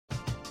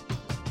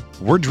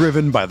We're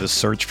driven by the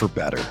search for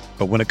better.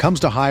 But when it comes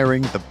to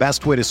hiring, the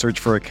best way to search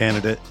for a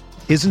candidate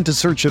isn't to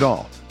search at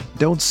all.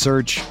 Don't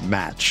search,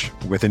 match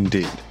with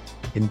Indeed.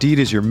 Indeed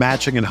is your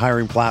matching and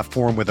hiring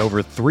platform with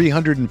over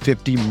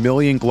 350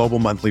 million global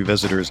monthly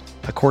visitors,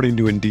 according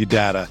to Indeed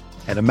data,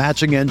 and a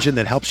matching engine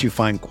that helps you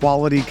find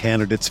quality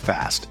candidates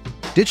fast.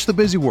 Ditch the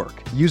busy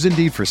work. Use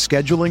Indeed for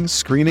scheduling,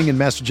 screening, and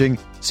messaging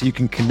so you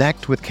can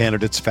connect with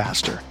candidates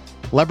faster.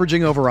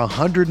 Leveraging over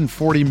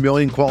 140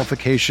 million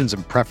qualifications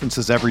and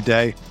preferences every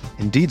day,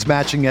 Indeed's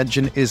matching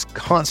engine is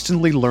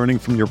constantly learning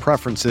from your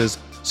preferences,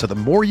 so the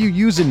more you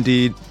use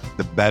Indeed,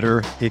 the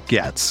better it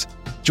gets.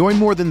 Join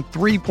more than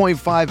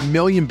 3.5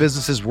 million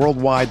businesses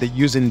worldwide that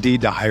use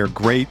Indeed to hire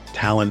great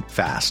talent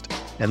fast.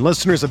 And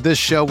listeners of this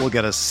show will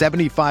get a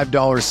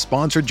 $75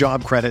 sponsored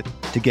job credit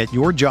to get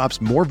your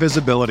jobs more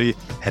visibility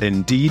at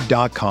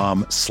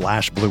Indeed.com/Blue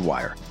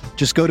Wire.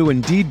 Just go to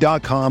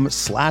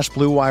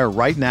Indeed.com/Blue Wire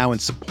right now and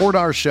support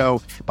our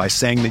show by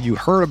saying that you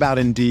heard about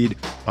Indeed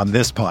on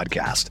this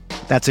podcast.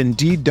 That's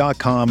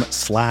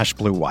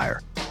Indeed.com/Blue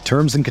Wire.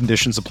 Terms and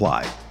conditions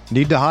apply.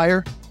 Need to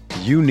hire?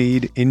 You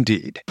need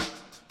Indeed.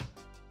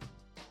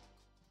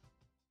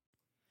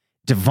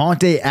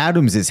 Davante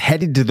Adams is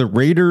headed to the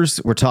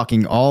Raiders. We're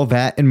talking all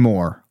that and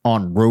more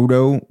on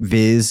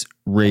RotoViz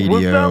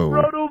Radio.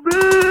 What's up,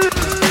 RotoViz?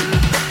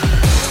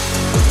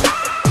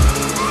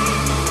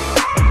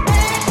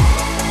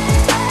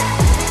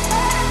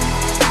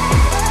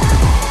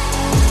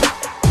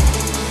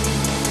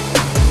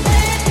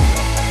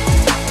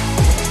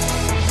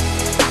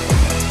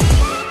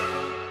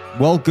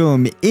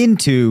 Welcome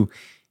into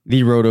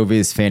the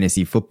RotoViz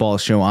Fantasy Football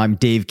Show. I'm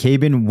Dave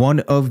Cabin,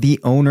 one of the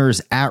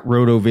owners at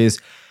RotoViz,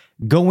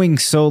 going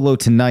solo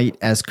tonight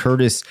as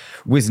Curtis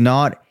was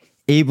not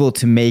able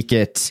to make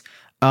it.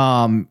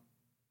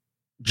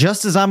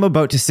 Just as I'm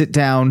about to sit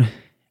down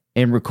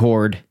and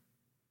record,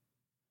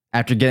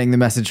 after getting the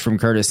message from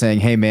Curtis saying,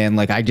 "Hey man,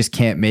 like I just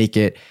can't make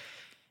it,"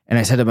 and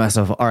I said to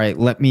myself, "All right,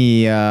 let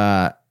me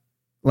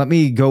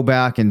go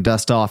back and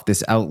dust off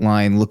this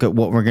outline, look at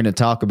what we're going to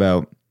talk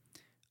about."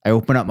 I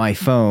open up my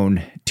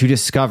phone to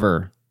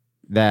discover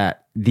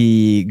that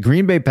the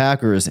Green Bay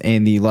Packers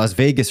and the Las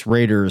Vegas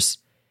Raiders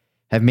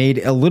have made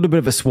a little bit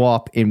of a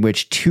swap in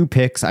which two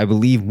picks, I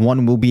believe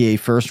one will be a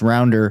first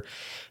rounder,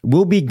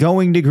 will be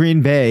going to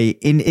Green Bay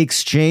in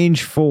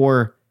exchange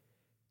for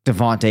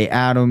Davante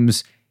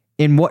Adams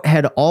in what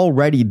had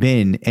already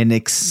been an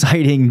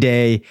exciting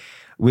day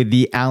with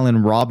the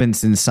Allen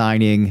Robinson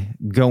signing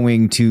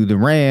going to the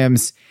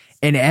Rams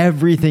and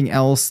everything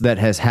else that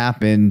has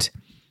happened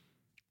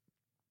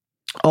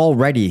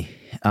already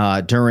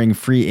during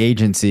free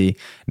agency,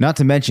 not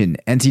to mention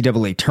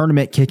NCAA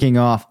tournament kicking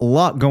off. A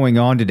lot going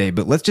on today,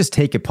 but let's just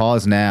take a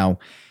pause now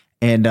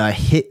and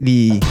hit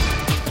the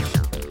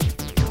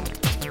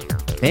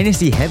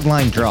fantasy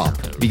headline drop,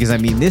 because I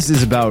mean, this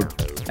is about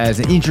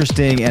as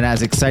interesting and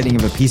as exciting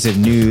of a piece of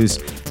news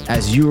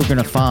as you are going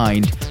to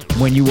find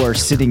when you are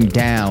sitting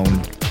down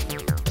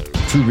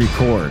to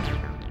record.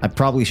 I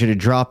probably should have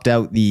dropped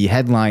out the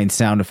headline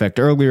sound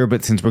effect earlier,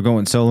 but since we're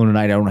going solo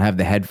tonight, I don't have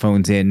the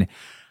headphones in.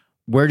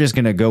 We're just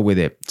going to go with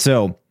it.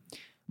 So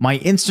my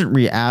instant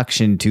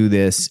reaction to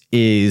this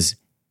is,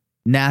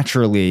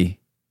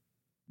 naturally,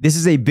 this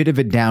is a bit of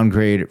a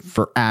downgrade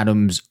for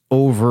Adams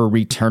over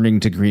returning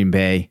to Green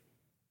Bay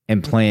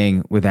and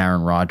playing with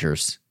Aaron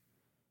Rodgers.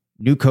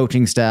 New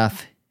coaching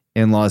staff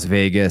in Las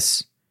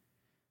Vegas.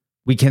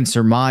 We can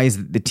surmise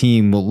that the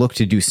team will look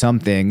to do some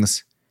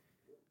things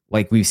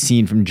like we've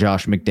seen from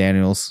Josh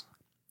McDaniels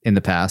in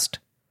the past.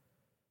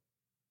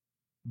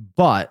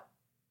 But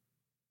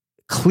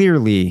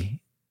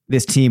clearly,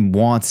 this team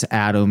wants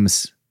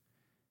Adams.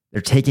 They're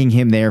taking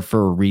him there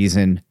for a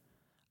reason.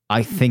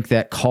 I think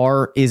that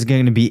Carr is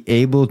going to be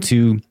able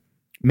to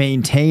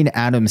maintain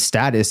Adams'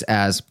 status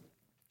as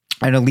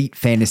an elite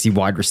fantasy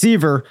wide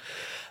receiver.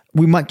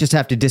 We might just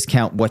have to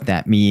discount what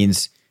that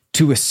means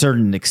to a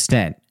certain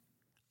extent.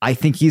 I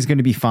think he's going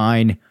to be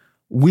fine.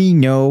 We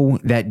know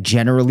that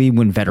generally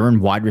when veteran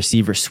wide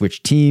receivers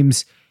switch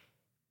teams,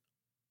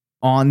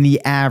 on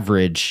the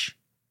average,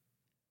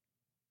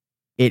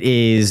 it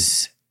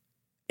is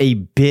a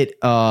bit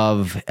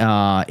of,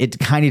 it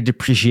kind of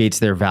depreciates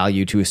their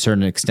value to a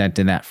certain extent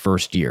in that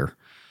first year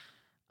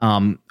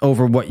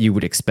over what you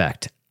would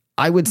expect.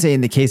 I would say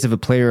in the case of a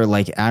player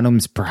like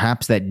Adams,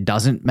 perhaps that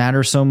doesn't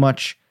matter so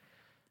much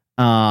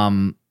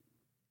from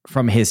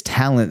his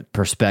talent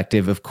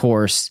perspective. Of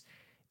course,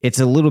 it's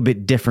a little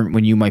bit different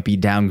when you might be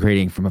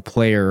downgrading from a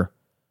player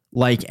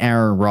like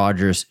Aaron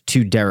Rodgers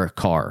to Derek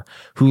Carr,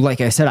 who,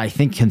 like I said, I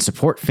think can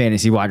support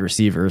fantasy wide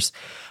receivers.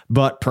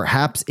 But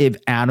perhaps if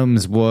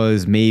Adams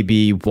was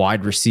maybe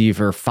wide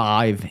receiver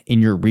 5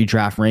 in your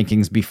redraft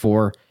rankings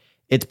before,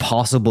 it's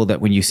possible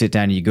that when you sit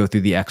down and you go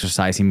through the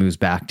exercise, he moves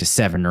back to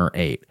 7 or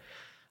 8.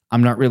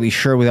 I'm not really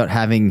sure without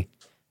having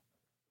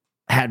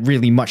had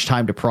really much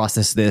time to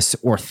process this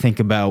or think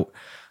about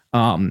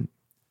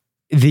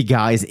the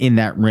guys in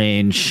that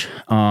range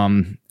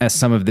as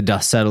some of the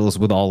dust settles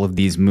with all of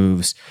these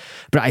moves.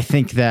 But I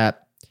think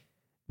that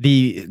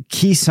The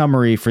key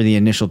summary for the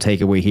initial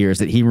takeaway here is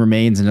that he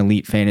remains an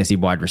elite fantasy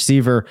wide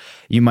receiver.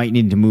 You might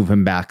need to move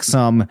him back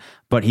some,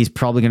 but he's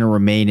probably going to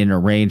remain in a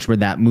range where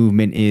that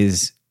movement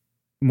is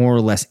more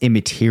or less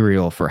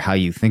immaterial for how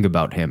you think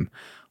about him.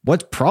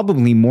 What's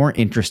probably more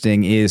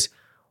interesting is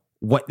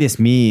what this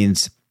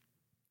means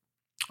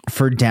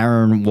for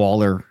Darren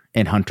Waller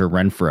and Hunter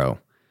Renfrow.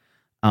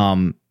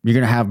 You're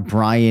going to have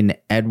Bryan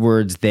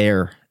Edwards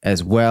there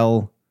as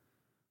well.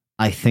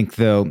 I think,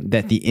 though,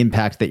 that the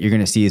impact that you're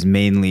going to see is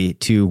mainly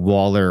to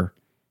Waller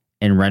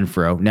and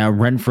Renfrow. Now,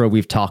 Renfrow,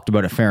 we've talked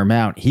about a fair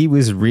amount. He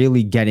was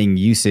really getting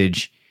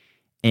usage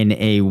in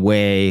a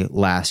way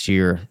last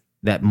year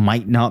that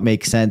might not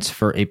make sense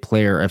for a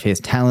player of his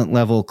talent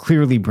level.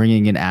 Clearly,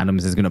 bringing in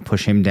Adams is going to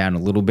push him down a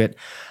little bit.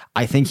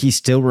 I think he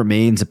still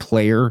remains a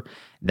player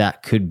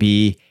that could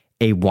be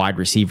a wide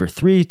receiver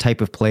 3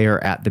 type of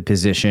player at the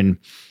position.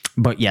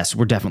 But yes,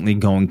 we're definitely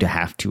going to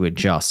have to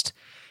adjust.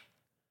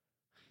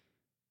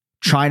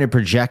 Trying to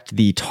project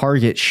the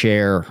target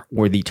share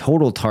or the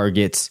total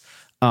targets,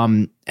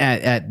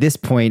 at this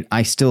point,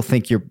 I still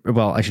think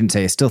I shouldn't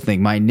say I still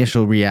think. My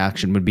initial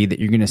reaction would be that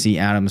you're going to see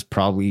Adams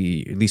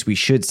probably, at least we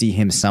should see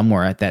him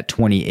somewhere at that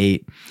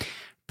 28%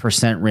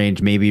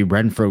 range, maybe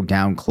Renfrow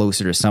down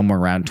closer to somewhere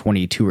around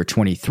 22 or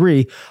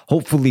 23.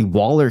 Hopefully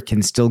Waller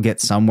can still get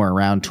somewhere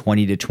around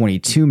 20 to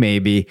 22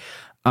 maybe.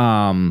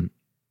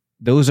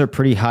 Those are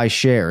pretty high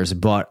shares,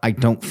 but I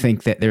don't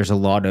think that there's a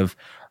lot of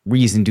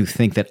reason to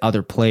think that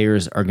other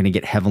players are going to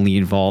get heavily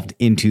involved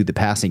into the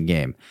passing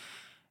game.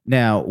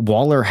 Now,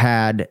 Waller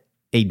had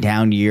a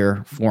down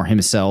year for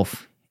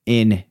himself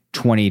in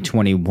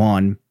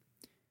 2021.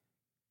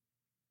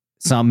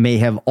 Some may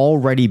have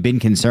already been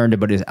concerned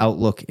about his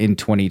outlook in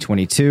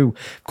 2022.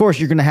 Of course,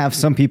 you're going to have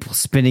some people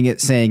spinning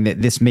it, saying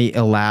that this may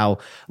allow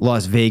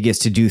Las Vegas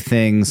to do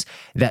things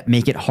that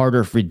make it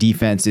harder for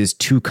defenses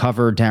to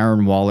cover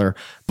Darren Waller.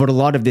 But a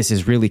lot of this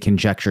is really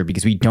conjecture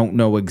because we don't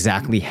know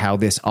exactly how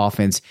this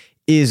offense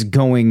is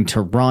going to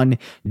run.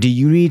 Do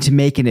you need to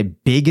make a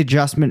big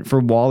adjustment for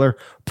Waller?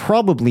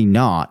 Probably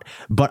not.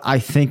 But I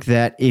think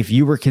that if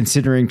you were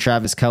considering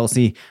Travis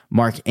Kelce,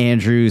 Mark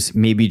Andrews,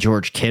 maybe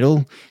George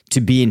Kittle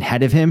to be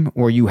ahead of him,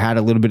 or you had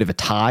a little bit of a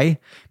tie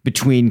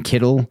between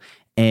Kittle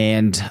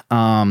and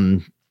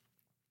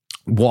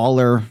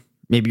Waller,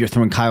 maybe you're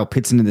throwing Kyle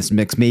Pitts into this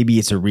mix, maybe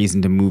it's a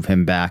reason to move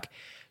him back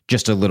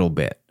just a little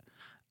bit.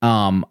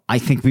 I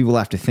think we will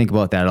have to think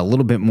about that a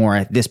little bit more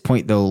at this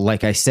point, though.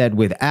 Like I said,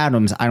 with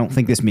Adams, I don't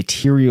think this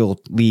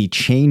materially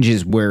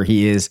changes where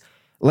he is.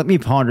 Let me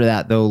ponder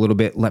that, though, a little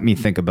bit. Let me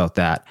think about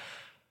that.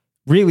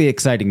 Really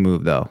exciting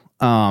move, though.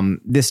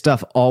 This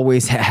stuff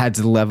always adds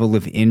a level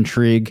of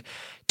intrigue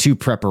to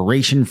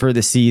preparation for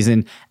the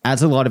season,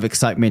 adds a lot of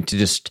excitement to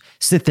just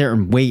sit there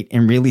and wait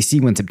and really see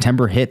when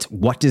September hits,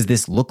 what does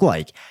this look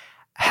like?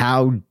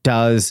 How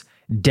does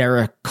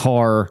Derek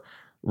Carr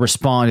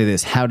respond to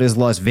this? How does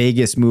Las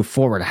Vegas move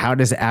forward? How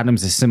does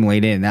Adams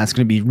assimilate in? That's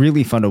going to be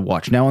really fun to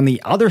watch. Now, on the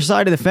other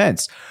side of the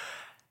fence,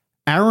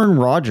 Aaron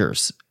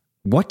Rodgers,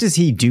 what does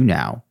he do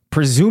now?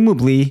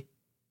 Presumably,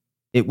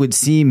 it would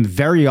seem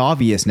very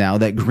obvious now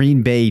that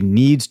Green Bay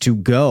needs to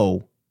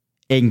go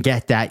and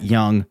get that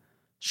young,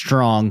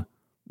 strong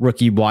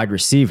rookie wide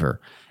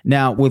receiver.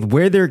 Now, with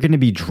where they're going to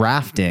be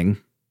drafting,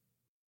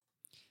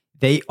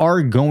 they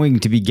are going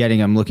to be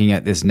getting, I'm looking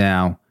at this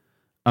now,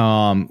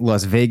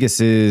 Las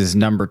Vegas's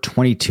number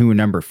 22 and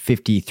number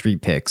 53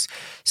 picks.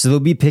 So they'll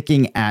be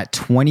picking at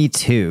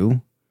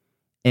 22,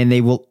 and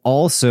they will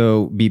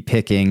also be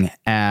picking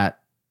at,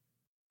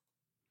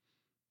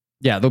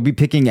 they'll be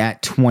picking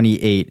at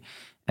 28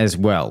 as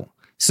well.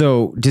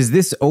 So does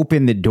this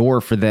open the door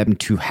for them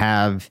to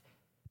have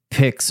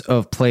picks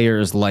of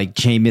players like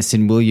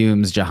Jamison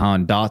Williams,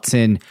 Jahan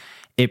Dotson?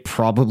 It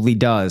probably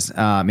does.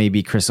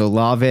 Maybe Chris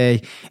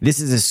Olave. This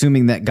is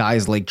assuming that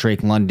guys like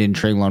Drake London,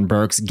 Treylon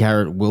Burks,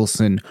 Garrett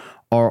Wilson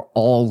are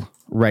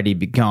already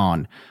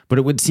gone. But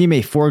it would seem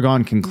a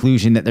foregone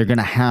conclusion that they're going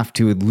to have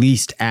to at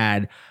least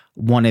add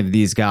one of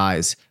these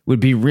guys. Would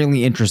be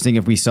really interesting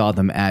if we saw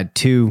them add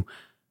 2.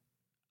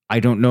 I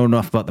don't know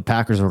enough about the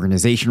Packers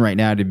organization right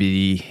now to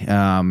be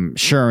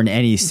sure in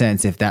any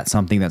sense if that's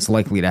something that's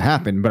likely to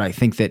happen. But I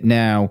think that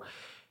now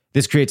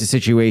this creates a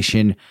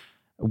situation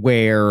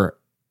where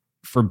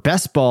for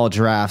best ball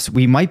drafts,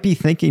 we might be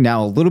thinking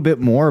now a little bit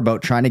more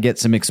about trying to get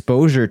some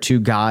exposure to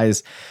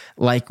guys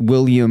like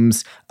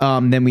Williams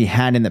than we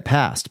had in the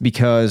past,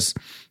 because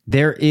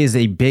there is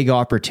a big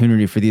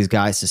opportunity for these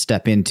guys to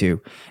step into.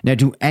 Now,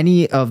 do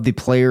any of the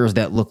players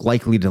that look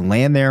likely to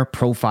land there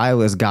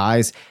profile as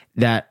guys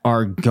that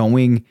are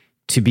going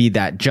to be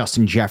that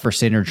Justin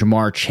Jefferson or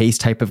Jamar Chase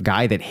type of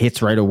guy that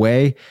hits right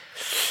away?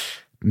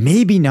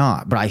 Maybe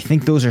not, but I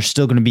think those are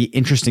still going to be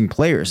interesting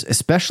players,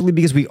 especially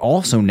because we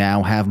also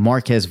now have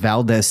Marquez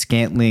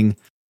Valdes-Scantling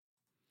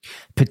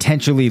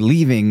potentially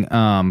leaving.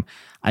 I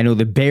know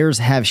the Bears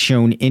have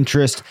shown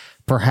interest.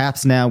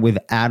 Perhaps now with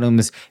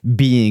Adams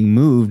being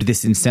moved,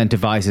 this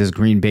incentivizes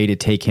Green Bay to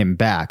take him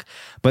back.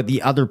 But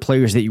the other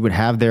players that you would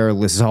have there are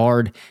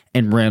Lazard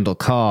and Randall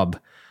Cobb.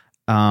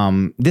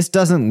 This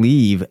doesn't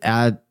leave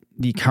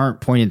the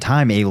current point in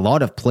time, a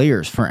lot of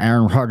players for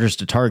Aaron Rodgers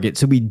to target.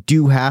 So we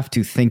do have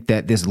to think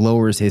that this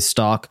lowers his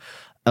stock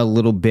a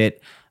little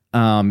bit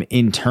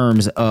in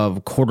terms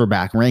of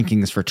quarterback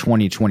rankings for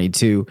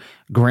 2022.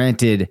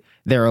 Granted,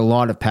 there are a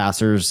lot of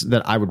passers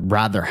that I would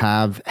rather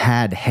have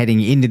had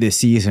heading into the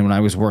season when I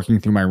was working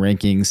through my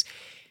rankings,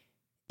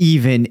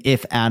 even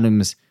if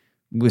Adams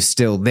was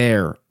still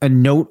there. A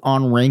note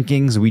on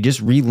rankings, we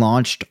just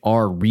relaunched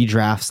our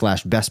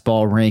redraft / best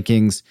ball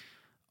rankings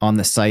on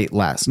the site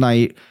last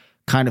night,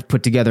 kind of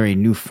put together a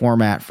new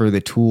format for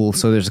the tool.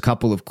 So there's a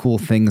couple of cool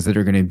things that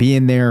are going to be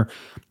in there.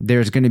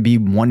 There's going to be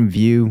one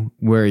view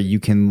where you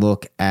can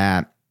look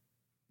at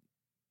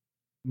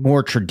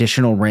more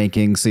traditional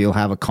rankings. So you'll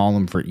have a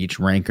column for each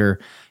ranker.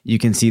 You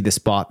can see the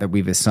spot that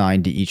we've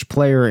assigned to each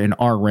player in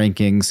our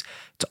rankings.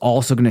 It's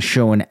also going to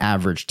show an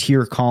average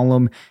tier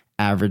column,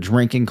 average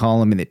ranking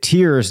column, and the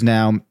tiers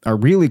now are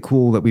really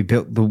cool that we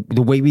built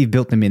the way we've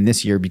built them in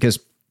this year, because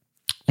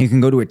you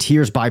can go to a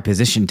tiers by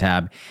position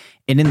tab,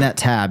 and in that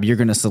tab, you're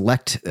going to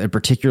select a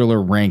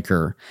particular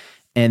ranker,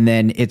 and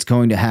then it's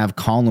going to have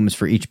columns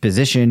for each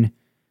position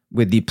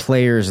with the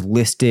players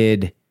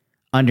listed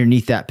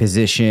underneath that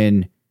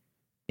position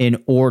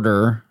in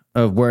order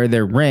of where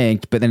they're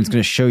ranked, but then it's going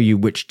to show you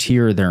which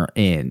tier they're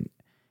in.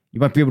 You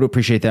might be able to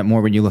appreciate that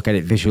more when you look at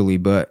it visually,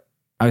 but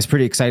I was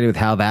pretty excited with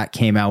how that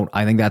came out.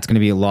 I think that's going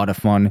to be a lot of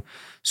fun.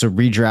 So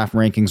redraft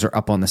rankings are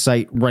up on the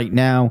site right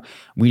now.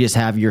 We just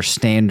have your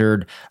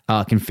standard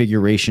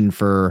configuration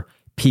for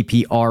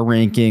PPR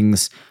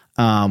rankings.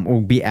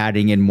 We'll be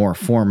adding in more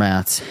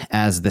formats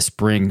as the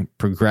spring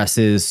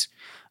progresses.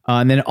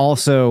 And then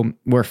also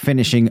we're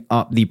finishing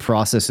up the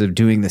process of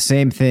doing the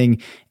same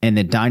thing in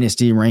the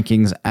Dynasty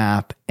Rankings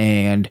app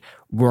and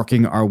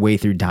working our way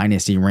through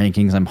Dynasty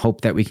Rankings. I'm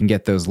hope that we can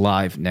get those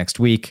live next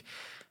week.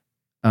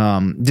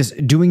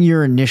 Just doing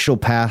your initial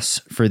pass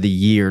for the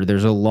year.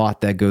 There's a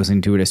lot that goes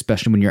into it,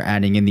 especially when you're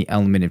adding in the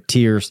element of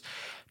tiers,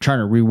 trying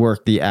to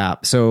rework the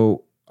app.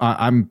 So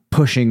I'm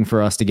pushing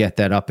for us to get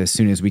that up as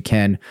soon as we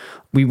can.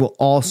 We will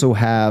also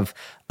have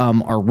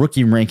our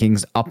rookie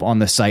rankings up on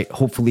the site,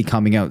 hopefully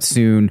coming out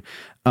soon.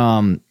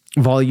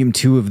 Volume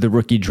 2 of the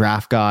rookie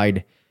draft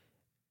guide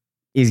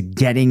is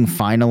getting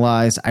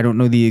finalized. I don't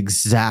know the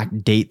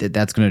exact date that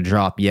that's going to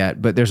drop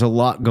yet, but there's a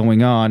lot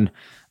going on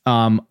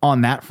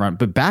that front.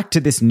 But back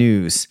to this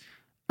news.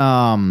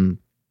 In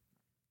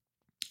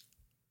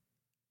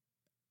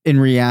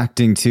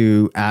reacting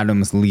to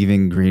Adams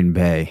leaving Green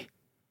Bay,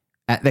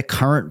 at the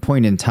current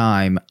point in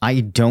time,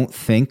 I don't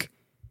think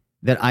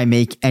that I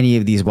make any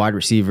of these wide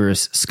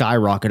receivers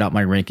skyrocket up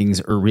my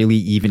rankings or really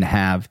even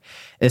have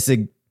a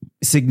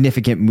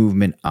significant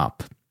movement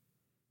up.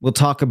 We'll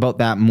talk about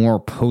that more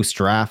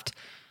post-draft.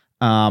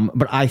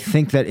 But I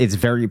think that it's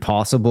very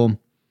possible.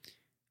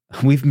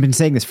 We've been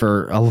saying this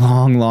for a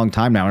long, long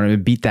time now, and I'm going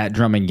to beat that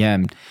drum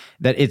again,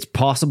 that it's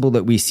possible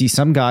that we see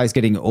some guys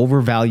getting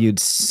overvalued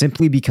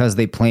simply because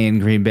they play in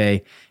Green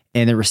Bay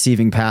and they're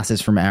receiving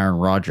passes from Aaron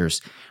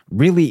Rodgers.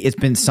 Really, it's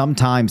been some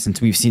time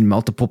since we've seen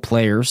multiple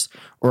players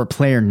or a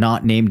player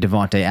not named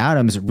Davante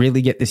Adams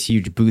really get this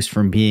huge boost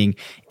from being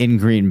in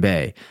Green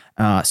Bay.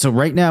 So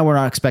right now, we're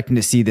not expecting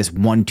to see this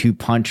 1-2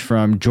 punch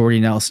from Jordy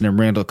Nelson and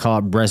Randall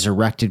Cobb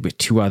resurrected with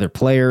 2 other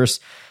players.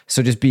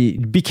 So just be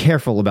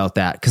careful about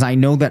that, because I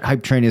know that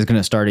hype train is going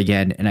to start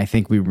again, and I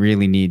think we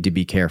really need to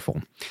be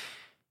careful.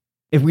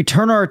 If we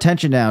turn our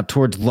attention now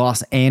towards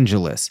Los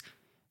Angeles,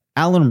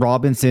 Allen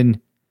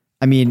Robinson,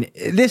 I mean,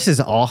 this is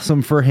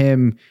awesome for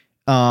him.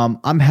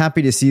 I'm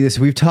happy to see this.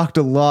 We've talked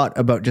a lot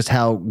about just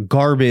how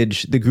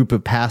garbage the group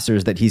of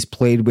passers that he's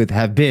played with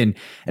have been.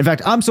 In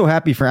fact, I'm so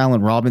happy for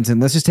Allen Robinson.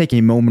 Let's just take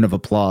a moment of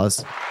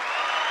applause.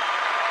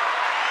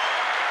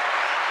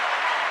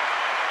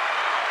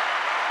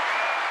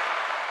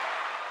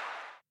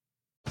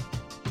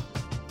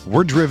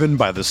 We're driven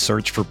by the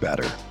search for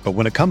better. But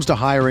when it comes to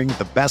hiring,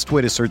 the best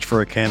way to search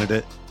for a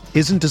candidate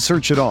isn't to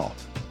search at all.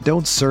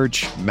 Don't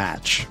search,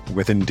 match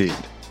with Indeed.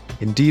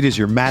 Indeed is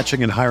your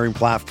matching and hiring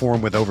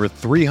platform with over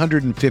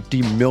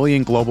 350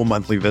 million global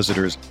monthly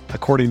visitors,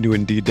 according to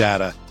Indeed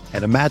data,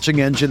 and a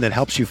matching engine that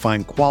helps you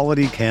find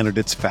quality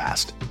candidates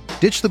fast.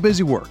 Ditch the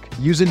busy work.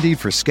 Use Indeed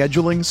for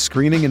scheduling,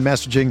 screening, and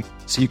messaging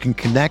so you can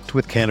connect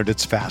with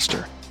candidates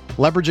faster.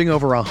 Leveraging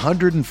over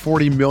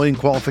 140 million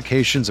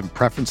qualifications and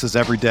preferences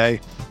every day,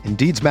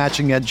 Indeed's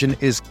matching engine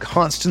is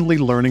constantly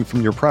learning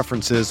from your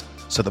preferences,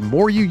 so the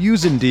more you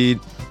use Indeed,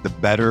 the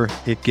better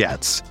it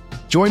gets.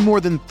 Join more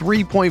than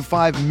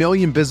 3.5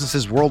 million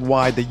businesses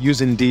worldwide that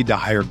use Indeed to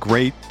hire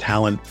great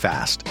talent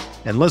fast.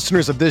 And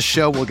listeners of this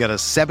show will get a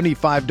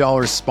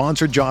 $75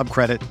 sponsored job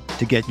credit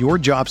to get your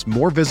jobs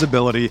more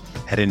visibility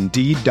at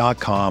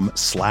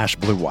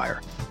Indeed.com/Blue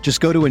Wire. Just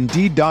go to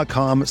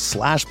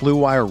Indeed.com/Blue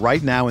Wire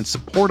right now and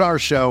support our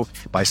show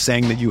by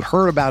saying that you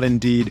heard about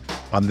Indeed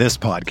on this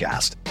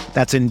podcast.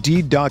 That's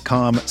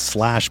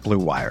Indeed.com/Blue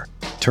Wire.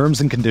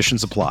 Terms and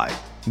conditions apply.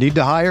 Need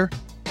to hire?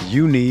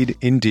 You need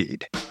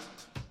Indeed.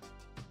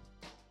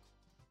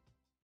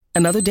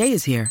 Another day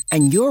is here,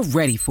 and you're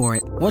ready for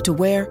it. What to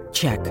wear?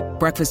 Check.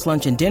 Breakfast,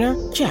 lunch, and dinner?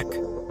 Check.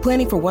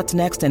 Planning for what's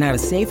next and how to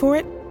save for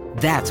it?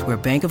 That's where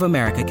Bank of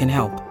America can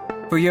help.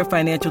 For your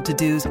financial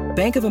to-dos,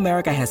 Bank of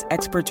America has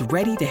experts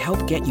ready to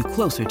help get you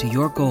closer to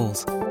your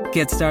goals.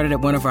 Get started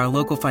at one of our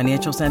local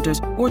financial centers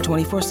or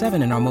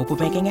 24/7 in our mobile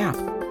banking app.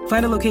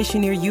 Find a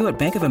location near you at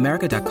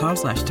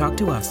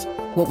bankofamerica.com/talktous.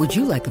 What would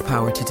you like the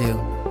power to do?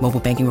 Mobile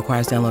banking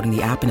requires downloading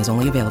the app and is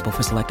only available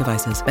for select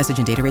devices. Message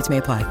and data rates may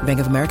apply. Bank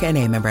of America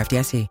N.A., member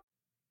FDIC.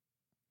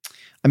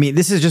 I mean,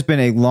 this has just been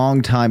a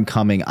long time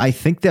coming. I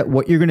think that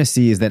what you're going to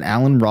see is that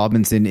Allen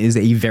Robinson is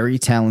a very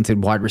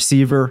talented wide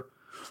receiver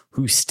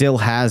who still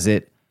has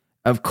it.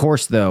 Of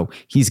course, though,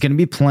 he's going to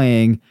be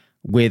playing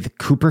with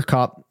Cooper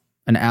Kupp,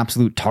 an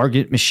absolute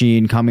target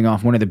machine coming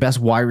off one of the best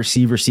wide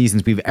receiver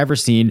seasons we've ever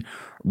seen.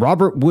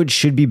 Robert Woods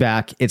should be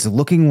back. It's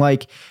looking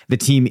like the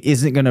team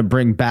isn't going to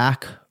bring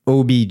back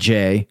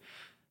OBJ.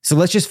 So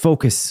let's just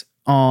focus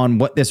on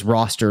what this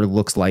roster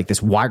looks like,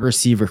 this wide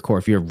receiver core.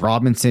 If you have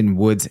Robinson,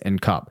 Woods,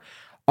 and Kupp,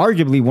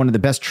 arguably one of the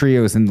best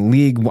trios in the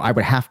league, I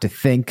would have to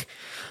think.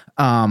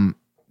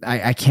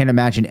 I can't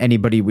imagine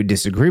anybody would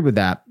disagree with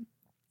that.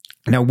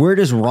 Now, where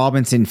does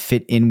Robinson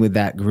fit in with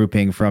that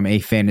grouping from a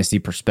fantasy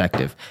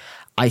perspective?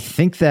 I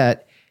think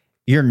that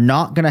you're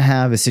not going to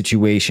have a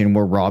situation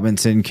where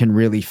Robinson can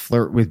really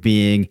flirt with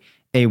being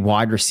a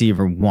wide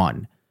receiver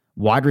 1.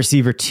 Wide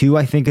receiver 2,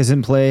 I think, is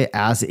in play,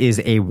 as is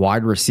a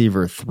wide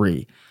receiver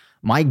 3.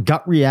 My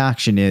gut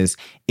reaction is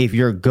if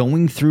you're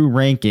going through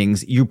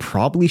rankings, you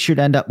probably should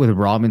end up with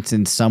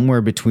Robinson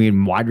somewhere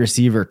between wide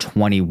receiver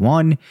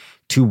 21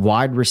 to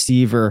wide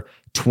receiver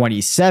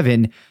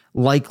 27,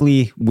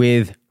 likely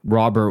with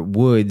Robert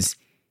Woods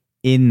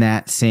in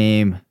that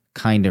same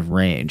kind of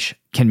range.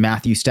 Can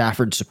Matthew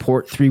Stafford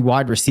support 3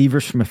 wide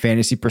receivers from a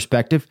fantasy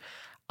perspective?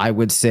 I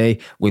would say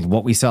with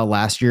what we saw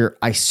last year,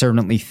 I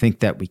certainly think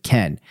that we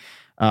can.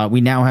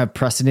 We now have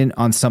precedent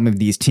on some of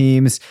these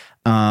teams,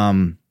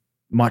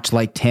 much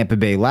like Tampa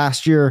Bay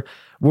last year,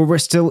 where we're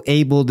still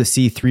able to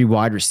see 3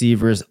 wide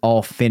receivers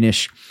all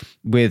finish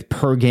with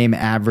per game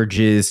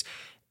averages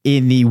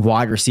in the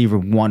wide receiver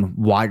 1,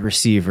 wide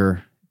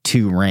receiver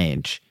 2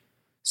 range.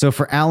 So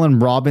for Allen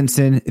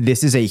Robinson,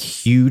 this is a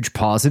huge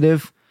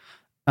positive.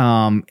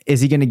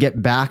 Is he going to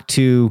get back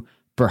to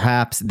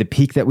perhaps the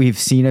peak that we've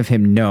seen of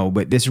him? No,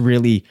 but this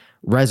really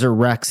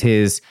resurrects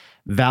his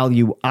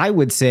value, I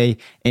would say,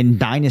 in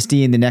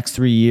Dynasty in the next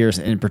 3 years,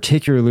 and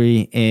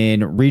particularly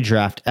in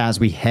redraft as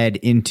we head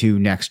into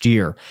next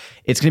year.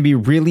 It's going to be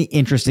really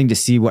interesting to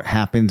see what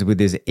happens with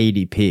his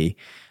ADP.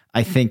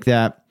 I think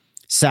that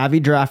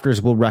savvy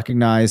drafters will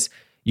recognize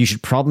you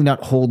should probably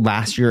not hold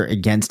last year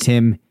against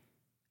him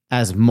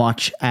as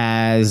much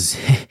as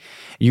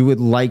you would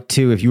like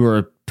to if you were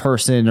a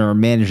person or a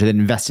manager that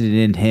invested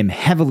in him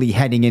heavily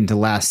heading into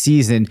last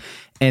season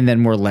and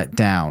then were let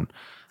down.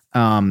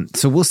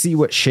 So we'll see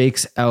what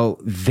shakes out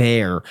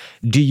there.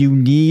 Do you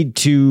need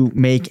to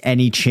make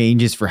any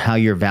changes for how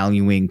you're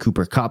valuing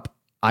Cooper Kupp?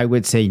 I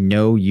would say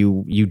no,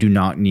 you do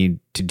not need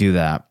to do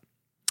that.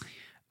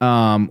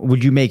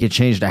 Would you make a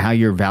change to how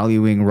you're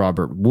valuing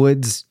Robert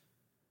Woods?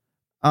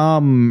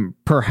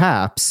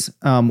 Perhaps.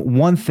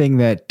 One thing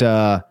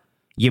that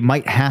you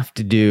might have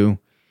to do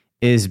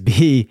is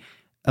be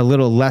a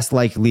little less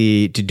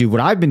likely to do what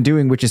I've been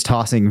doing, which is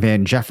tossing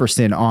Van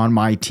Jefferson on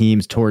my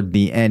teams toward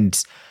the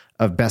end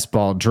of best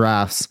ball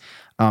drafts.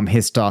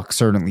 His stock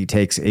certainly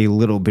takes a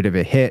little bit of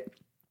a hit.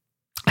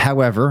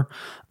 However,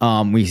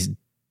 we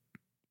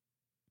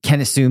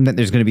can assume that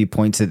there's going to be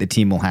points that the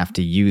team will have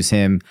to use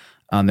him.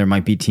 There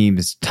might be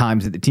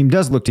times that the team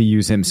does look to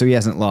use him, so he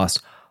hasn't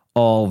lost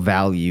all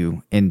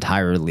value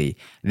entirely.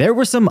 There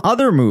were some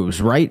other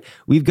moves, right?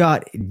 We've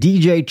got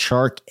DJ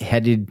Chark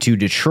headed to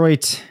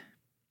Detroit.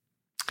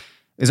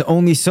 It's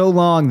only so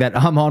long that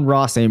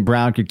Amon-Ra St.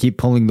 Brown could keep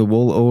pulling the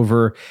wool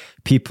over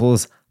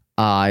people's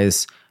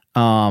eyes.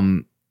 Are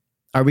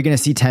we going to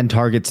see 10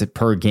 targets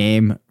per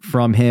game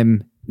from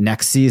him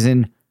next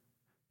season?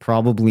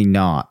 Probably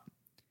not.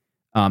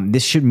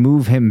 This should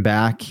move him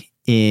back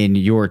in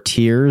your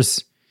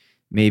tiers,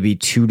 maybe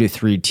 2 to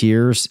 3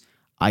 tiers.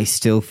 I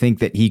still think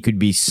that he could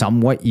be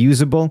somewhat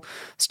usable,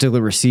 still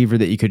a receiver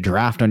that you could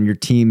draft on your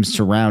teams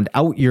to round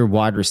out your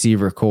wide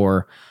receiver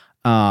core.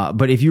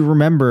 But if you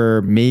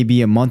remember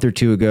maybe a month or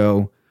two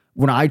ago,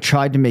 when I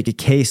tried to make a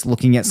case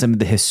looking at some of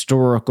the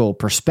historical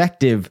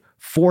perspective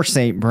for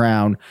St.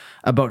 Brown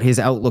about his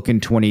outlook in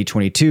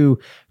 2022,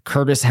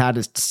 Curtis had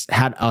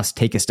us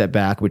take a step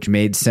back, which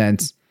made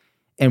sense.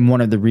 And one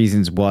of the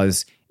reasons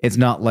was it's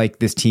not like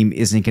this team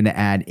isn't going to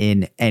add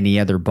in any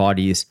other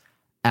bodies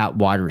at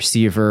wide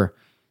receiver.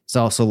 It's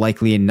also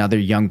likely another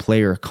young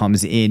player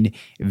comes in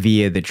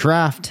via the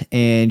draft.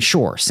 And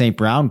sure, St.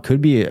 Brown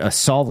could be a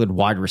solid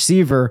wide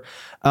receiver,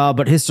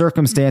 but his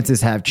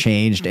circumstances have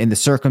changed. And the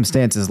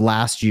circumstances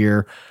last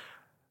year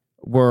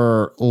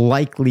were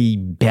likely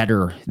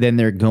better than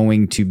they're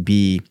going to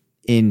be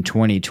in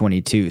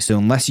 2022. So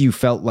unless you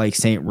felt like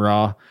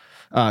Amon-Ra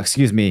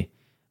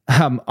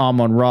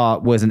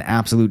was an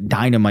absolute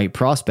dynamite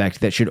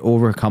prospect that should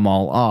overcome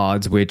all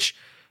odds, which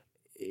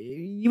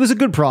he was a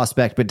good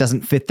prospect, but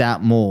doesn't fit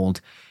that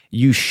mold,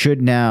 you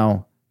should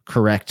now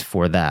correct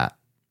for that.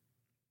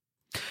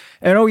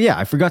 And oh yeah,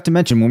 I forgot to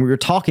mention when we were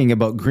talking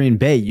about Green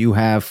Bay, you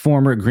have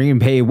former Green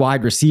Bay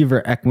wide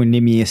receiver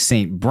Equanimeous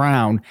St.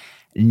 Brown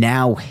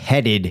now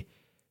headed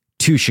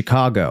to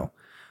Chicago.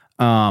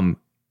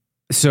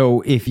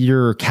 So if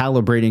you're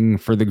calibrating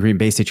for the Green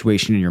Bay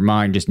situation in your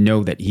mind, just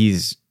know that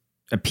he's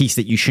a piece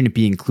that you shouldn't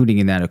be including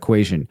in that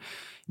equation.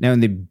 Now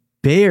in the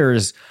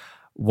Bears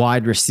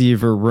wide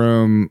receiver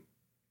room,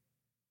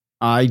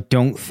 I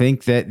don't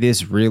think that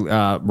this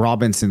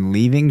Robinson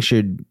leaving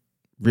should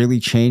really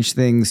change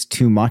things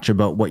too much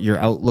about what your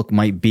outlook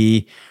might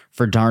be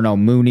for Darnell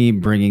Mooney.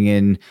 Bringing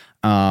in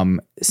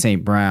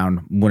St.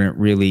 Brown wouldn't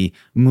really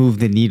move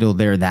the needle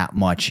there that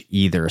much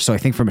either. So I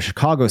think from a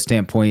Chicago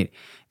standpoint,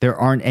 there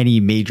aren't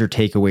any major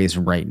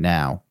takeaways right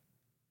now.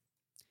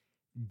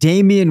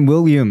 Damian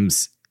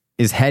Williams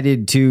is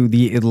headed to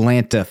the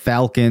Atlanta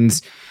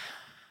Falcons.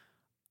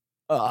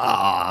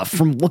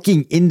 From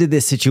looking into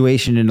this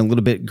situation in a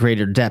little bit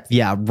greater depth,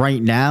 yeah,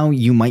 right now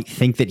you might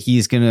think that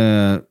he's going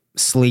to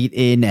slate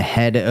in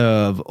ahead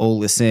of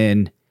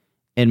Olsen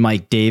and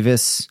Mike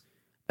Davis,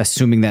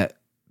 assuming that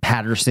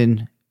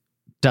Patterson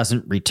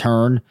doesn't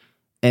return.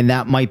 And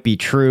that might be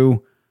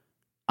true.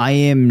 I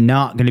am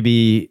not going to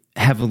be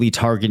heavily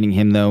targeting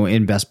him, though,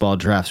 in best ball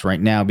drafts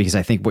right now, because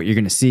I think what you're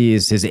going to see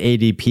is his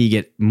ADP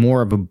get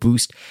more of a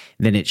boost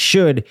than it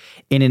should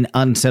in an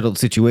unsettled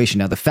situation.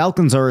 Now, the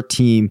Falcons are a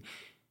team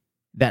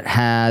that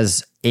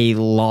has they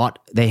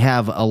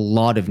have a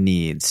lot of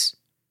needs.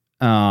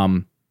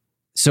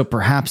 So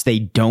perhaps they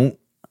don't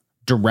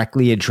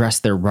directly address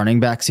their running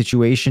back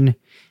situation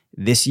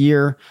this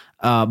year,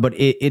 but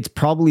it's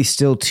probably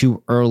still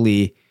too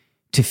early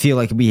to feel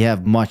like we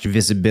have much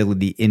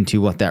visibility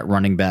into what that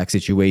running back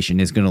situation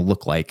is going to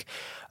look like.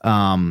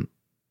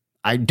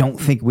 I don't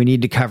think we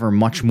need to cover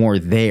much more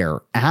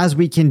there. As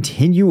we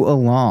continue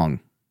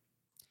along,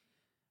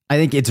 I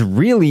think it's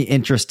really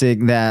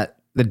interesting that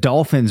the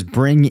Dolphins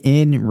bring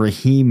in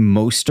Raheem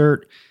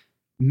Mostert,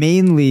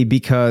 mainly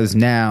because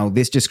now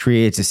this just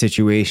creates a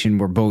situation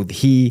where both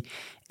he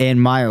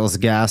and Myles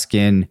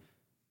Gaskin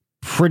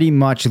pretty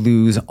much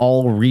lose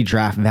all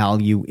redraft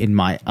value in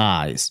my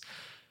eyes.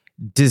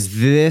 Does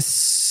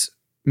this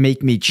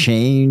make me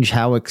change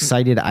how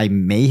excited I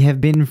may have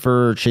been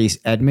for Chase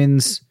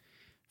Edmonds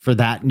for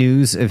that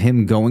news of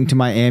him going to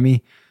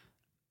Miami?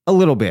 A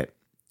little bit.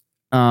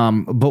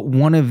 But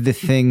one of the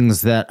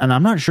things that, and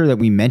I'm not sure that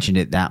we mentioned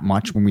it that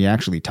much when we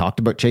actually talked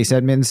about Chase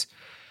Edmonds.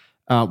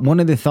 One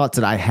of the thoughts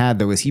that I had,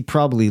 though, is he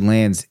probably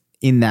lands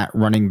in that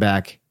running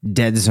back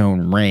dead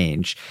zone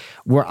range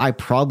where I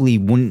probably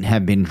wouldn't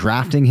have been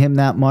drafting him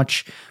that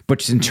much. But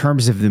just in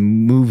terms of the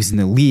moves in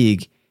the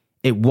league,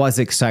 it was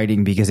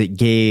exciting because it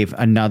gave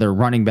another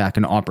running back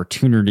an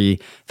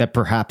opportunity that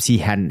perhaps he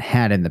hadn't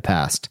had in the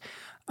past.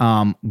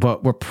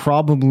 But we're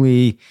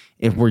probably,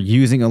 if we're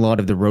using a lot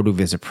of the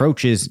RotoViz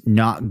approaches,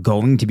 not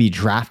going to be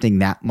drafting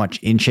that much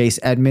in Chase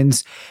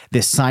Edmonds.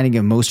 This signing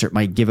of Mostert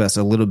might give us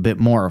a little bit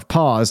more of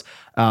pause.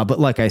 But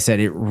like I said,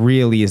 it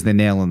really is the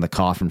nail in the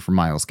coffin for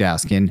Myles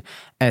Gaskin,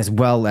 as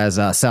well as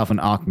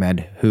Salvon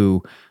Ahmed,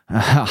 who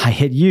I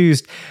had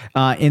used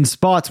in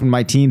spots when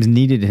my teams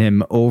needed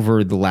him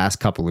over the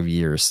last couple of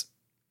years.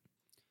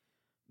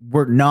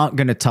 We're not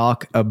going to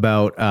talk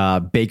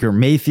about Baker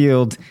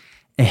Mayfield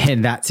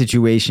and that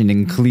situation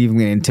in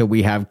Cleveland until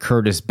we have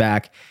Curtis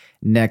back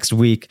next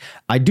week.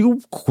 I do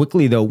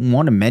quickly, though,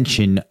 want to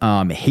mention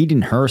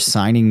Hayden Hurst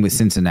signing with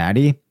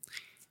Cincinnati.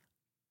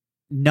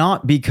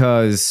 Not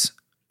because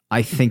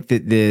I think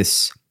that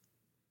this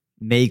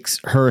makes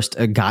Hurst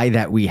a guy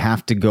that we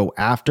have to go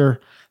after,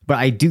 but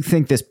I do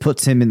think this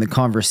puts him in the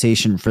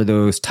conversation for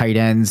those tight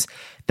ends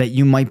that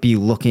you might be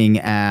looking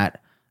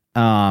at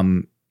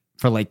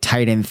for like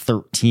tight end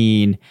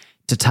 13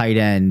 to tight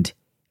end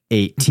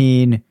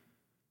 18.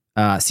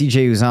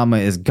 CJ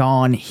Uzomah is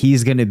gone.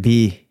 He's going to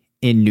be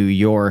in New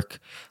York.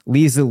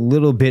 Leaves a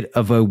little bit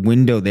of a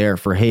window there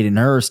for Hayden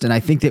Hurst. And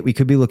I think that we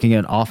could be looking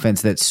at an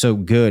offense that's so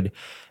good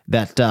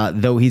that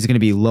though he's going to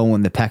be low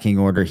in the pecking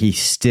order, he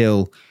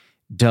still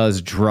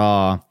does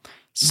draw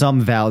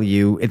some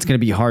value. It's going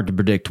to be hard to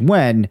predict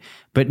when,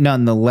 but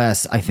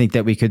nonetheless, I think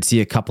that we could see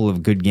a couple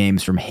of good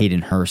games from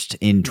Hayden Hurst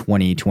in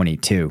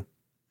 2022.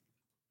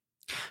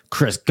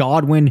 Chris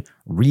Godwin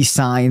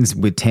re-signs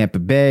with Tampa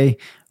Bay.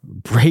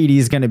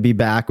 Brady's going to be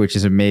back, which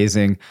is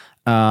amazing.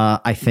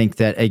 I think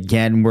that,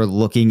 again, we're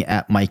looking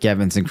at Mike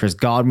Evans and Chris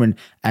Godwin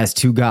as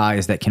two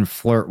guys that can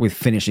flirt with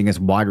finishing as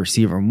wide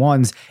receiver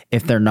ones.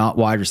 If they're not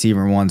wide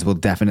receiver ones, will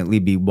definitely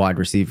be wide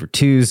receiver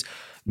twos.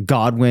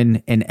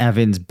 Godwin and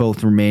Evans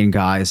both remain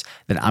guys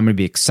that I'm going to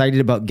be excited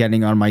about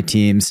getting on my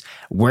teams.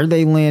 Where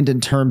they land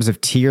in terms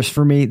of tiers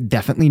for me,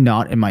 definitely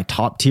not in my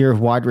top tier of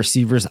wide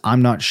receivers.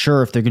 I'm not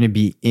sure if they're going to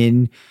be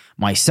in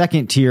my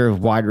second tier of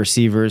wide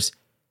receivers,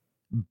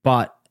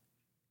 but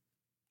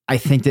I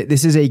think that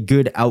this is a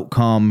good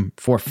outcome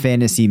for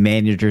fantasy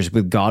managers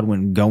with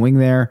Godwin going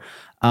there.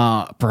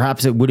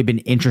 Perhaps it would have been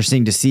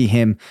interesting to see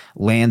him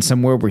land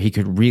somewhere where he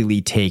could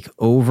really take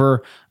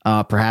over.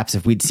 Perhaps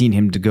if we'd seen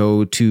him to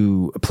go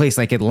to a place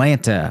like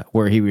Atlanta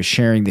where he was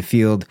sharing the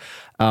field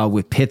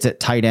with Pitts at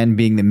tight end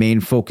being the main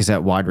focus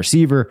at wide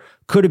receiver.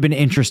 Could have been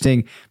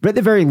interesting, but at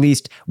the very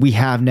least, we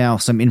have now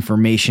some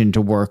information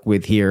to work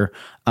with here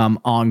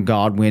on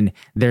Godwin.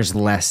 There's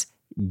less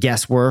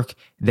guesswork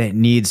that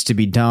needs to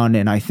be done,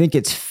 and I think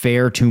it's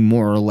fair to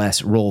more or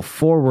less roll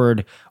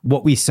forward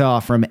what we saw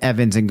from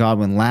Evans and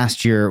Godwin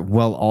last year,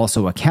 while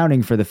also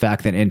accounting for the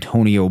fact that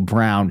Antonio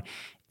Brown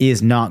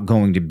is not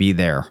going to be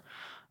there.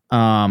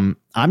 I'm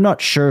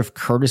not sure if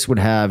Curtis would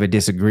have a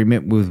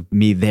disagreement with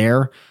me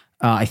there.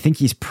 I think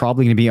he's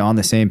probably going to be on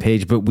the same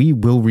page, but we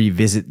will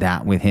revisit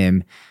that with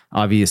him,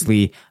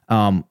 obviously,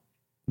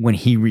 when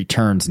he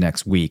returns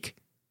next week.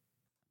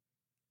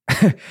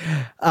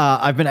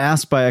 I've been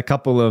asked by a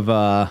couple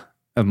of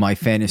my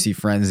fantasy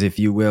friends, if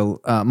you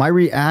will, my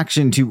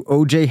reaction to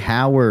OJ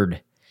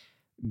Howard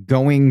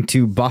going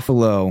to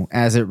Buffalo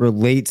as it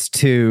relates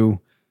to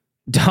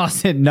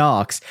Dawson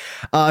Knox,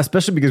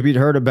 especially because we'd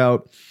heard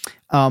about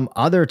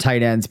other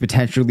tight ends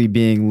potentially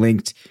being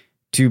linked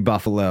to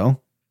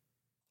Buffalo.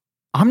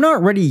 I'm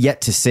not ready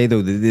yet to say,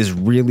 though, that this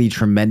really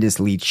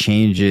tremendously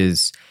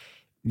changes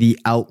the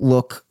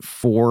outlook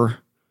for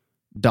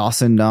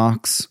Dawson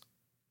Knox.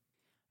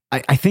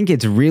 I think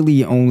it's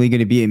really only going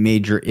to be a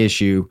major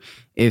issue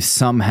if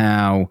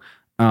somehow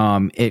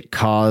it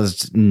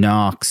caused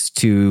Knox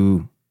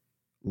to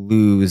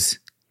lose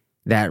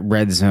that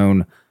red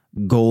zone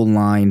goal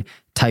line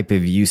type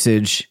of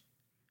usage.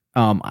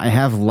 I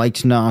have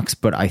liked Knox,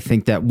 but I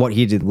think that what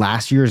he did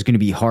last year is going to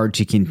be hard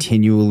to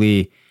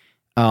continually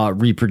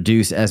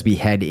reproduce as we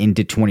head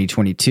into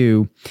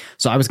 2022.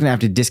 So I was going to have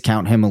to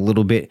discount him a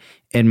little bit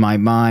in my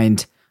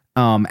mind.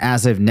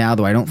 As of now,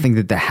 though, I don't think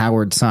that the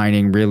Howard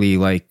signing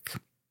really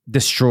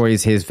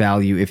destroys his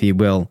value, if he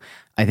will.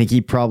 I think he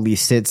probably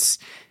sits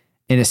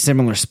in a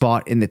similar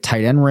spot in the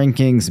tight end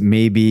rankings.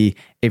 Maybe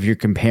if you're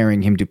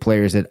comparing him to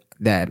players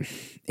that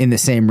in the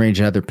same range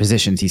at other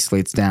positions, he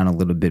slates down a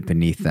little bit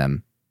beneath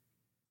them.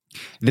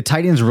 The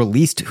Titans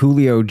released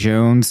Julio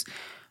Jones.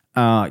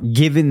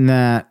 Given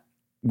that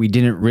we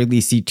didn't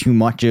really see too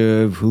much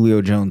of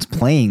Julio Jones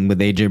playing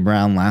with A.J.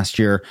 Brown last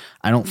year,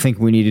 I don't think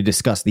we need to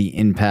discuss the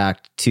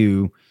impact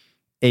to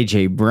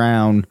A.J.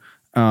 Brown.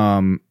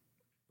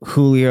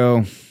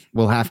 Julio,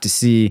 we'll have to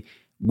see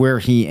where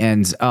he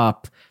ends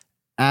up.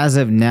 As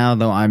of now,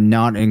 though, I'm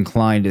not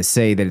inclined to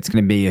say that it's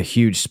going to be a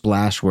huge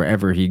splash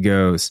wherever he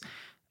goes.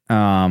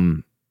 I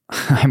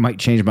might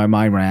change my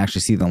mind when I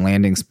actually see the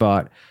landing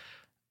spot.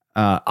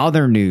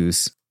 Other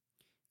news.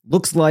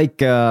 Looks like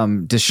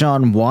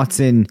Deshaun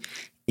Watson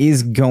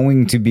is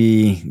going to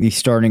be the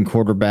starting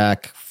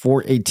quarterback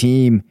for a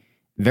team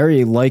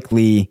very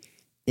likely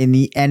in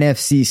the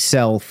NFC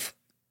South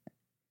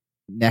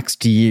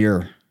next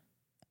year.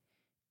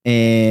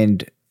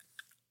 And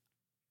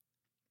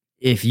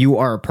if you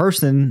are a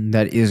person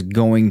that is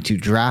going to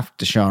draft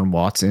Deshaun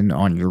Watson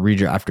on your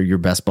redraft after your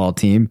best ball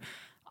team,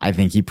 I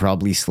think he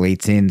probably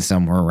slates in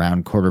somewhere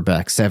around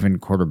quarterback 7,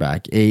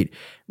 quarterback 8,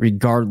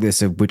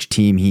 regardless of which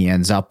team he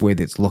ends up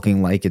with. It's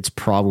looking like it's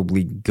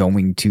probably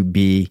going to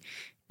be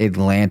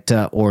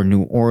Atlanta or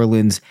New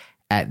Orleans.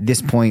 At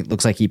this point,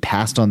 looks like he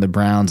passed on the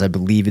Browns. I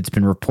believe it's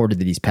been reported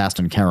that he's passed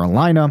on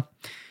Carolina.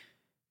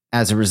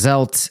 As a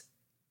result,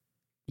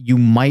 you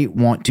might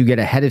want to get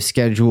ahead of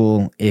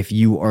schedule if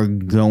you are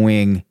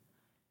going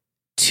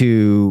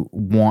to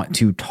want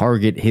to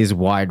target his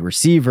wide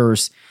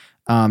receivers.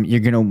 You're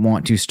going to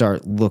want to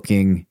start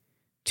looking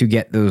to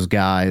get those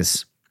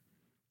guys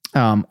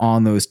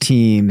on those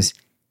teams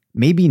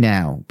maybe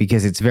now,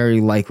 because it's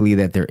very likely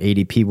that their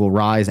ADP will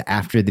rise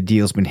after the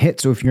deal's been hit.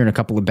 So if you're in a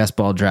couple of best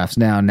ball drafts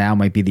now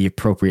might be the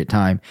appropriate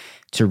time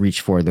to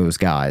reach for those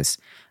guys.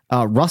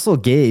 Russell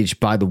Gage,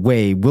 by the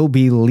way, will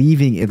be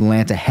leaving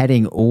Atlanta,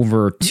 heading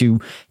over to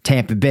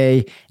Tampa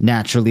Bay.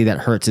 Naturally, that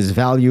hurts his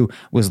value.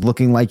 Was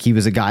looking like he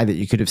was a guy that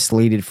you could have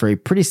slated for a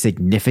pretty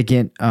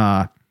significant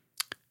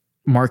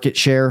market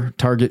share,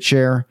 target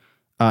share.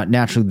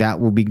 Naturally, that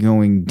will be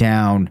going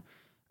down.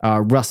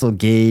 Russell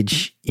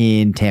Gage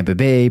in Tampa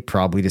Bay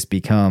probably just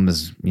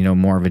becomes,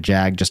 more of a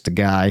jag, just a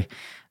guy.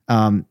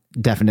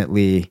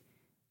 Definitely,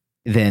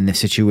 then the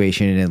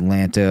situation in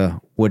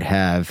Atlanta would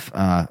have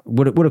kind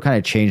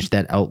of changed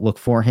that outlook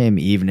for him,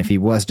 even if he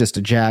was just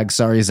a jag.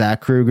 Sorry, Zach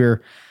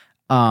Kruger.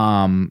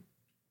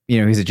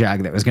 He's a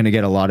jag that was going to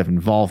get a lot of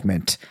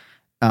involvement.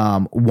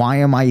 Why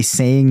am I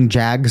saying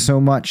jag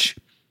so much?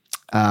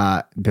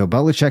 Bill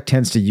Belichick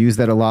tends to use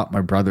that a lot.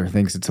 My brother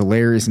thinks it's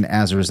hilarious, and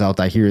as a result,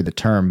 I hear the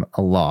term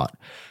a lot.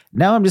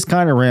 Now I'm just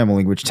kind of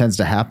rambling, which tends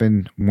to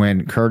happen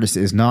when Curtis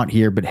is not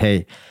here, but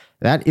hey,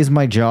 that is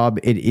my job.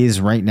 It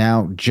is right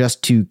now,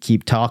 just to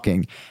keep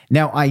talking.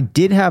 Now, I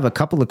did have a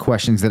couple of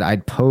questions that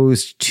I'd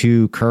posed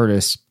to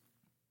Curtis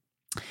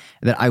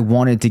that I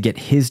wanted to get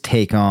his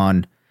take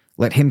on,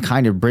 let him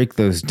kind of break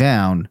those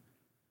down.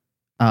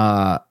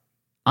 I'm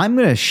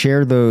going to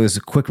share those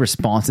quick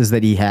responses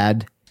that he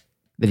had,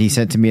 that he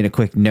sent to me in a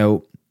quick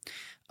note.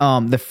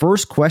 The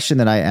first question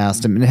that I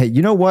asked him, and hey,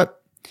 you know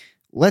what?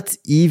 Let's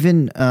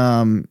even drop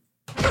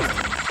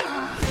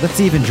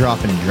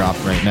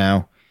right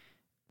now.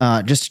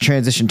 Just to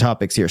transition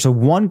topics here. So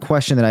one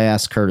question that I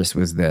asked Curtis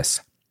was this.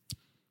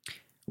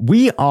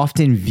 we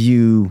often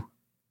view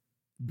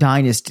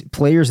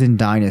players in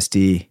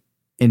Dynasty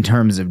in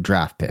terms of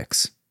draft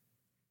picks.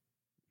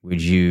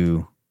 Would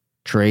you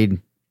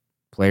trade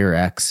player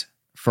X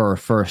for a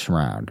first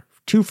round,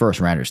 2 first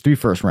rounders, 3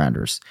 first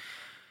rounders?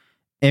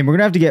 And we're going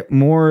to have to get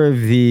more of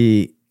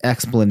the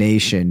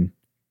explanation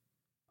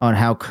on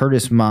how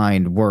Curtis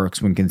mind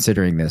works when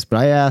considering this. But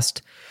I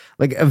asked,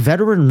 like, a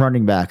veteran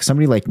running back,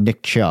 somebody like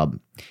Nick Chubb,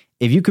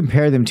 if you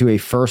compare them to a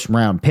first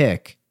round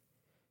pick,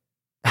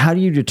 how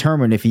do you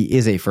determine if he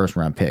is a first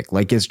round pick?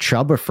 Like, is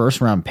Chubb a first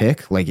round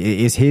pick? Like,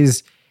 is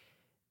his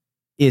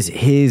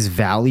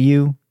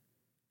value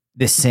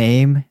the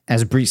same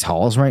as Breece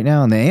Hall's right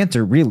now? And the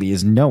answer really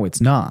is no,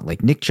 it's not.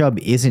 Like, Nick Chubb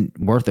isn't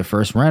worth a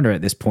first rounder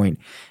at this point.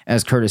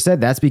 As Curtis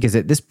said, that's because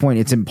at this point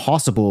it's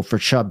impossible for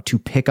Chubb to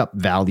pick up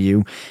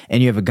value.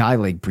 And you have a guy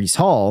like Breece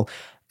Hall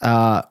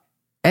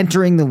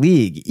entering the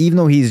league. Even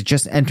though he's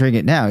just entering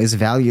it now, his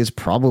value is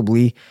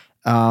probably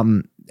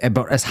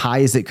about as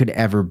high as it could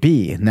ever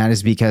be. And that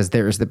is because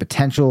there is the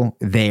potential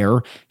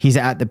there. He's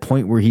at the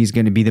point where he's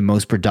going to be the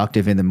most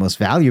productive and the most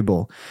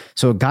valuable.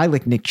 So a guy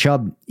like Nick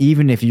Chubb,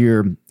 even if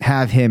you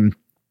have him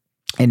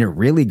in a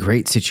really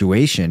great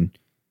situation,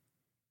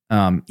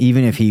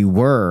 even if he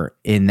were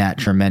in that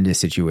tremendous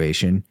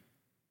situation,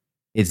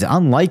 it's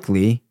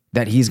unlikely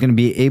that he's going to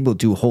be able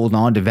to hold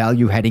on to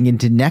value heading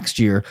into next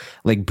year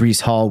like Breece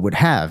Hall would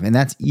have. And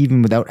that's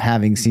even without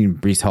having seen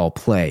Breece Hall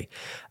play.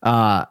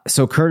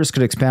 So Curtis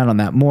could expound on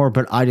that more,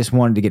 but I just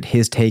wanted to get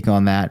his take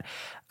on that.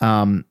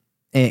 And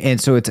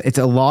so it's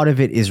a lot of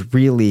it is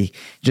really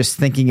just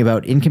thinking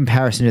about, in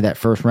comparison to that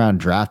first round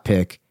draft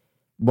pick,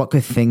 what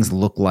could things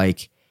look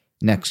like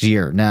next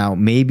year? Now,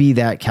 maybe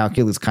that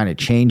calculus kind of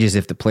changes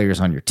if the player's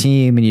on your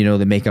team and you know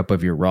the makeup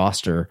of your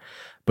roster.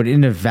 But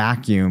in a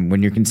vacuum,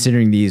 when you're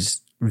considering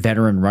these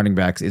veteran running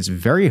backs, it's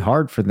very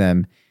hard for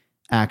them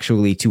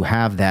actually to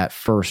have that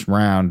first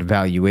round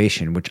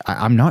valuation, which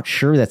I'm not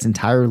sure that's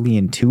entirely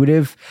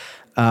intuitive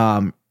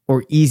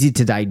or easy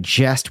to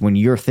digest when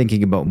you're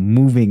thinking about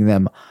moving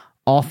them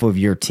off of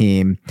your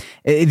team.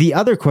 The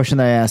other question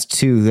that I asked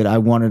too that I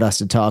wanted us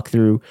to talk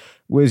through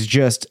was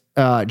just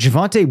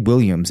Javonte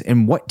Williams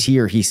and what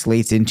tier he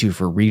slates into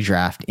for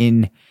redraft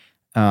in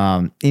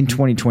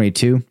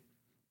 2022.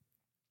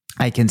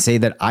 I can say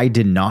that I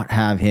did not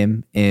have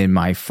him in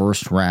my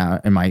first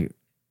round, in my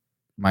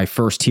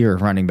first tier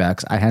of running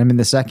backs. I had him in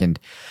the second.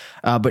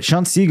 But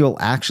Sean Siegel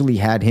actually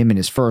had him in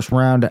his first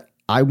round.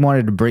 I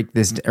wanted to break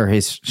this,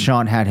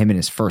 Sean had him in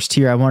his first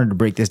tier. I wanted to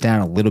break this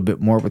down a little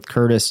bit more with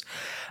Curtis.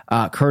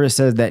 Curtis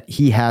said that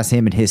he has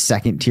him in his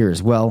second tier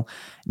as well,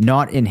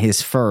 not in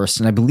his first.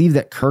 And I believe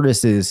that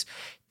Curtis's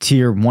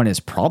tier 1 is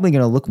probably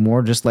going to look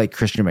more just like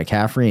Christian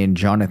McCaffrey and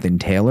Jonathan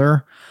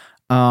Taylor.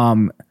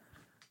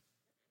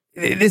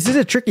 This is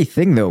a tricky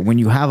thing, though, when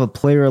you have a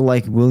player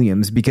like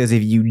Williams, because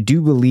if you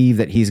do believe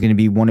that he's going to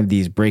be one of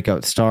these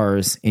breakout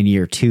stars in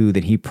year 2,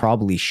 then he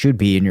probably should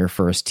be in your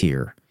first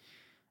tier.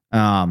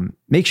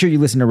 Make sure you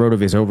listen to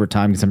RotoViz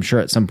Overtime, because I'm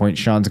sure at some point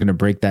Sean's going to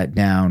break that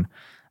down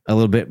a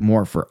little bit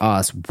more for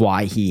us,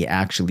 why he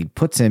actually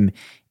puts him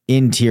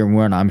in tier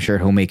 1. I'm sure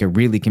he'll make a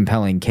really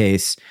compelling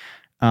case.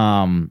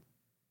 But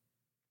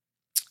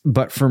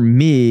for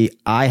me,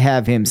 I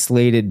have him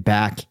slated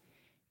back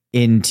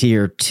in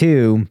tier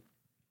 2,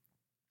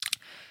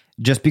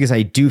 just because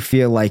I do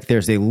feel like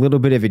there's a little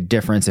bit of a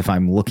difference if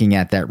I'm looking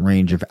at that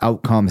range of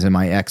outcomes and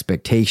my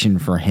expectation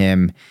for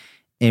him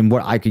and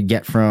what I could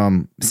get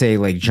from, say,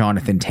 like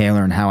Jonathan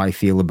Taylor and how I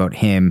feel about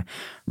him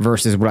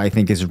versus what I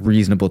think is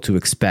reasonable to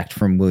expect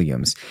from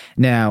Williams.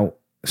 Now,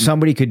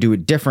 somebody could do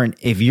it different.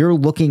 If you're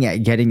looking at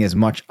getting as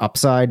much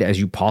upside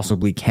as you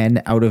possibly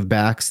can out of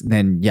backs,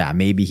 then yeah,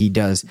 maybe he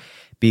does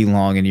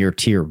belong in your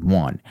tier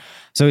 1.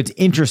 So it's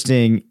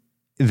interesting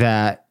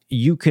that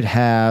you could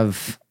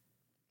have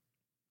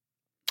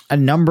a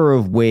number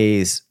of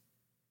ways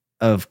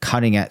of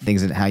cutting at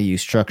things and how you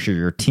structure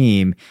your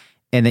team,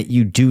 and that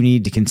you do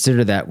need to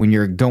consider that when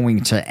you're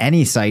going to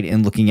any site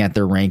and looking at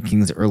their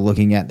rankings or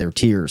looking at their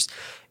tiers.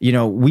 You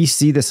know, we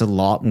see this a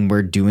lot when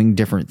we're doing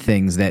different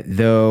things, that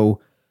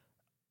though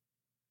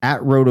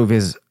at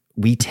RotoViz,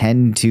 we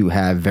tend to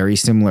have very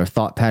similar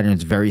thought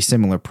patterns, very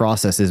similar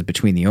processes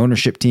between the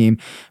ownership team,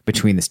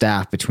 between the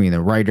staff, between the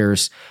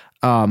writers.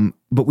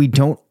 But we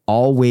don't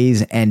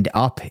always end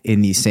up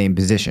in the same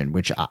position,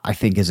 which I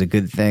think is a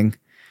good thing.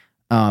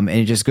 And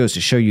it just goes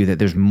to show you that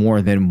there's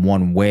more than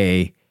one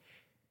way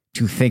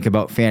to think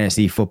about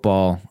fantasy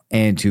football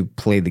and to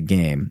play the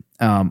game.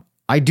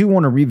 I do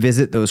want to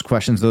revisit those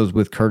questions, those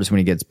with Curtis when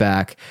he gets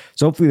back.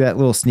 So hopefully that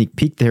little sneak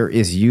peek there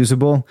is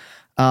usable.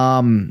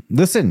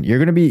 Listen, you're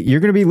going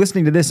to be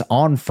listening to this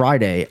on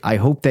Friday. I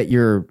hope that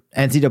your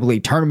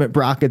NCAA tournament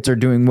brackets are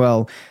doing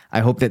well. I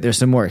hope that there's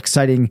some more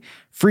exciting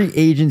free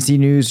agency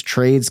news,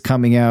 trades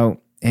coming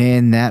out,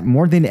 and that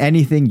more than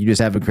anything, you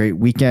just have a great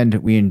weekend.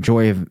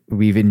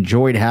 We've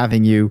enjoyed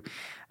having you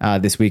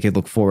this week and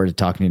look forward to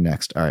talking to you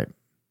next. All right.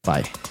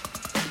 Bye.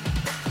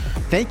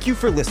 Thank you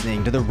for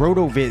listening to the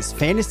RotoViz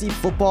Fantasy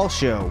Football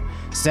Show.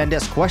 Send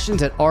us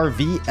questions at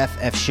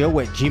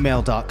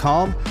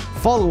rvffshow@gmail.com.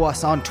 Follow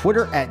us on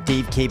Twitter at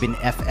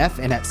DaveCabinFF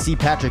and at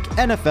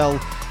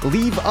CPatrickNFL.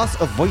 Leave us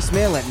a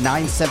voicemail at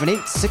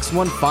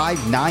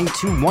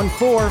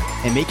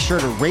 978-615-9214 and make sure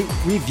to rate,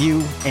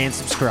 review, and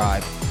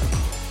subscribe.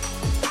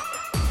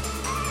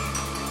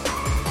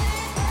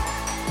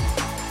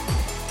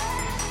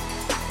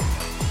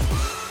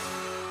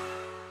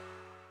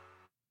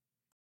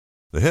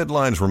 The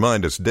headlines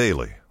remind us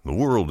daily, the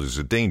world is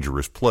a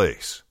dangerous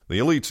place. The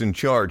elites in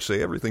charge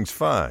say everything's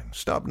fine,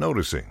 stop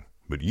noticing.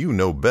 But you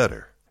know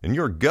better. And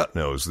your gut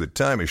knows that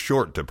time is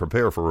short to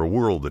prepare for a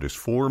world that is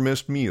 4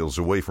 missed meals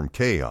away from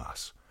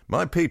chaos.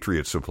 My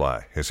Patriot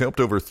Supply has helped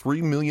over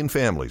 3 million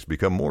families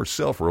become more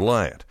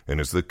self-reliant and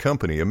is the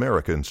company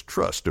Americans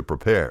trust to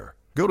prepare.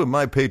 Go to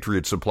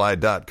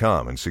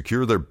MyPatriotSupply.com and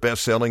secure their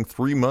best-selling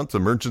 3-month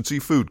emergency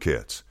food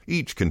kits.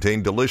 Each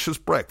contain delicious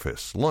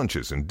breakfasts,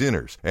 lunches, and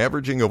dinners,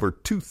 averaging over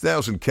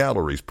 2,000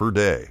 calories per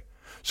day.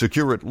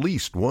 Secure at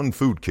least 1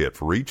 food kit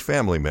for each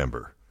family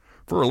member.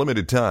 For a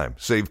limited time,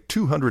 save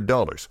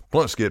 $200,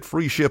 plus get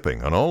free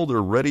shipping on all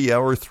their Ready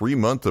Hour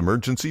 3-month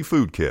emergency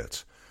food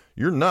kits.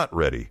 You're not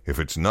ready if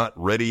it's not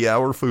Ready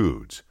Hour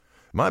Foods.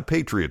 My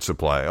Patriot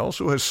Supply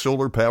also has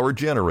solar power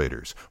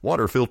generators,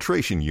 water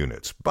filtration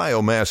units,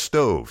 biomass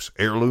stoves,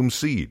 heirloom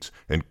seeds,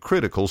 and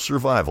critical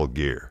survival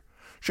gear.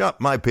 Shop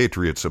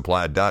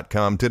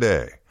MyPatriotSupply.com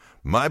today.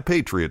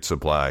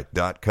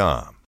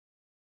 MyPatriotSupply.com.